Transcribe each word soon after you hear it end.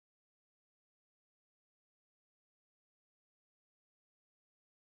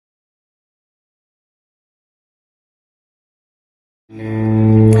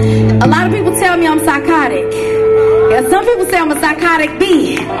A lot of people tell me I'm psychotic. Yeah, some people say I'm a psychotic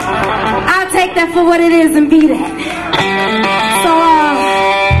bee. I'll take that for what it is and be that. So,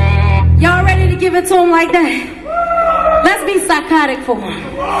 y'all ready to give it to them like that? Let's be psychotic for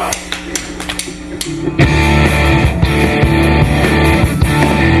them.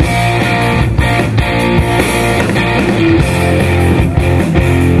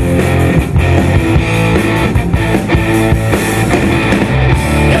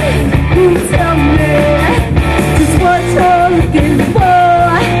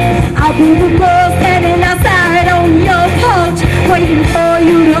 I'll be the girl standing outside on your porch, waiting for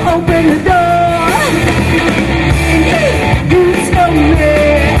you to open the door. And you tell me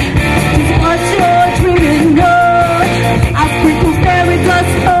just what you're dreaming of. I'll sprinkle fairy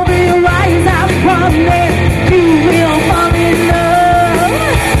dust over your eyes. I promise you will fall in love.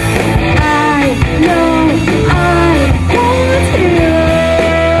 I know I want you.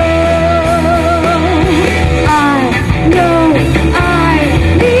 I know I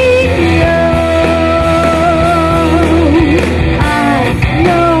need you. I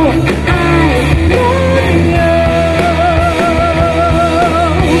know I love you.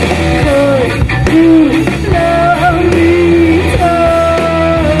 Could you love me too?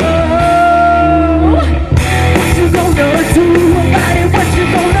 What you gonna do about it? What you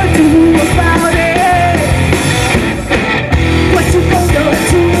gonna do about it? What you gonna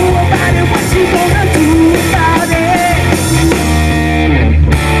do about it? What you gonna do about it?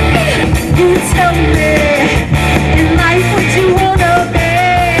 You tell me in life what you wanna be.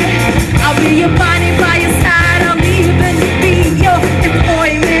 I'll be your body by your side. I'll even be your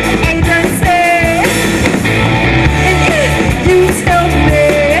employment agency. And if you tell me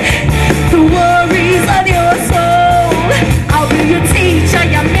the worries of your soul, I'll be your teacher,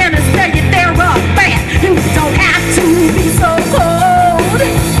 your minister, your therapist. You don't have to be so cold.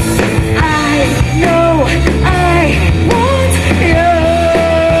 I know I want you.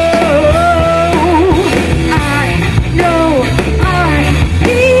 I know I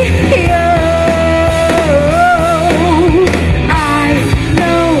need you. I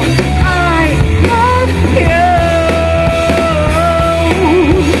know I love you.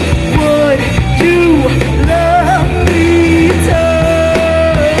 Would you love me too?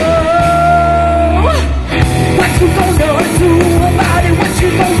 What you gonna do about it? What you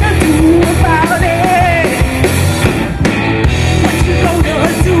gonna do about it? What you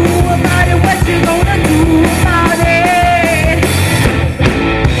gonna do about it? What you gonna do about it?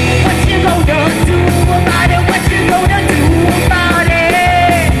 What you gonna do about it? What you gonna do about it?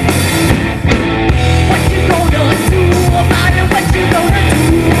 What you gonna do about it? What you gonna do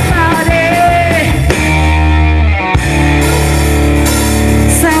about it?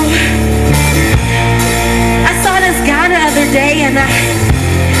 So, I saw this guy the other day and I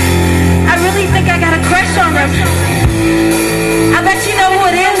really think I got a crush on him. I bet you know who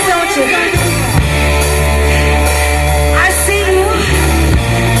it is, don't you? I see you.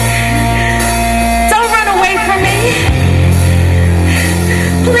 Don't run away from me.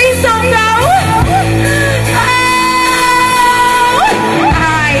 Please don't go. Oh,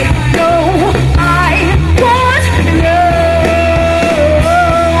 I know I want you.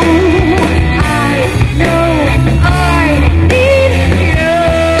 I know I need you.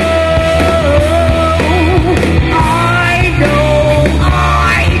 I know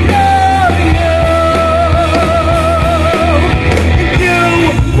I love you. You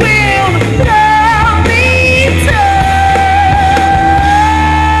will love me too.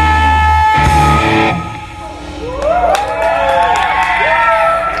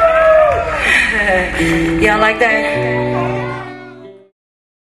 Y'all like that?